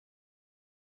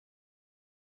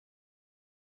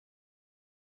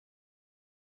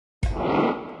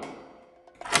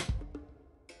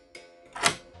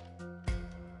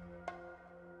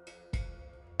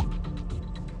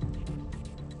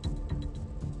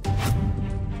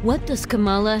What does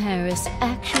Kamala Harris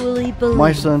actually believe?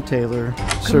 My son Taylor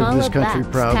served this country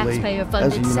proudly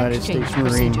as a United States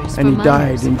Marine, and he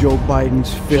died in Joe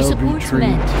Biden's failed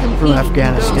retreat from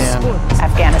Afghanistan.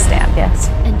 Afghanistan, yes.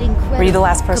 And Were you the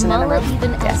last person Kamala in the room?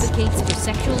 even Yes. advocates for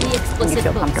sexually explicit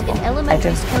feel books comfortable? in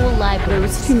elementary school libraries.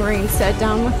 Those two Marines sat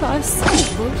down with us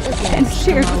Vote and against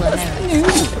shared with Kamala us the Harris.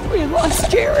 news that we lost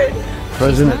Jared.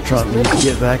 President Trump needs to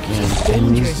get back in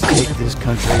and needs to take this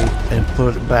country and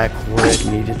put it back where it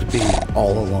needed to be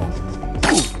all along.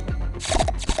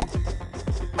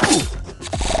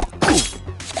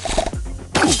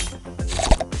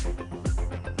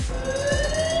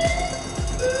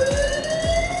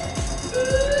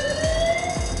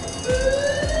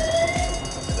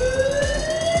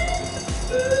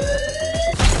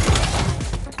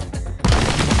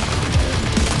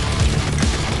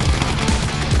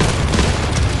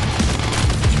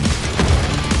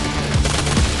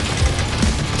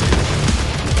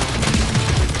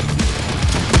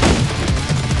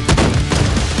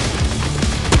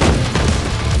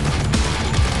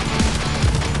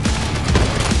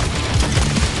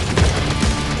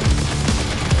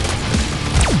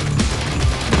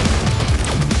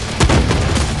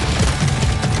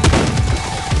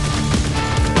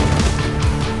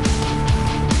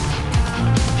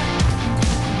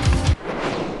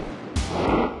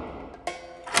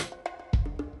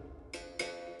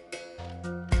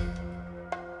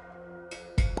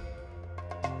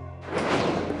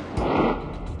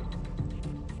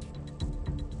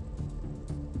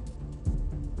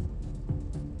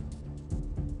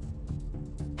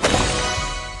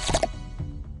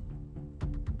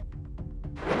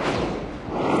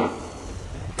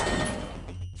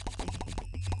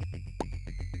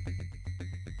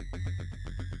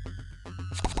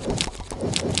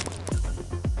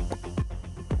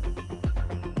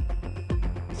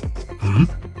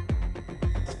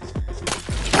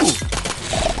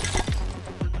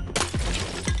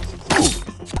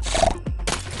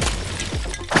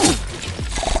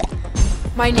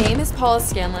 My name is Paula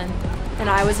Scanlon, and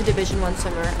I was a Division I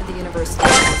swimmer at the University of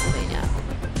Pennsylvania.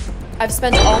 I've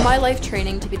spent all my life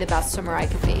training to be the best swimmer I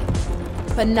could be,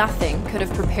 but nothing could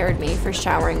have prepared me for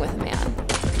showering with a man.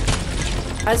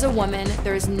 As a woman,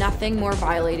 there is nothing more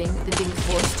violating than being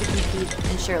forced to compete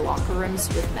and share locker rooms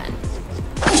with men.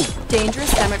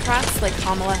 Dangerous Democrats like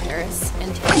Kamala Harris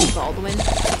and Tammy Baldwin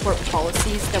support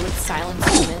policies that would silence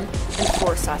women and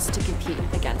force us to compete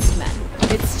against men.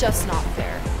 It's just not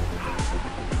fair.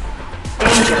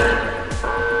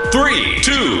 3,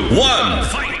 2, 1,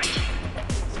 fight!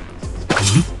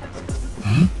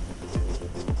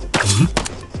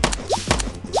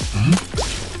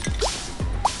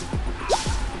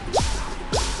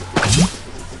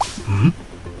 Hmm?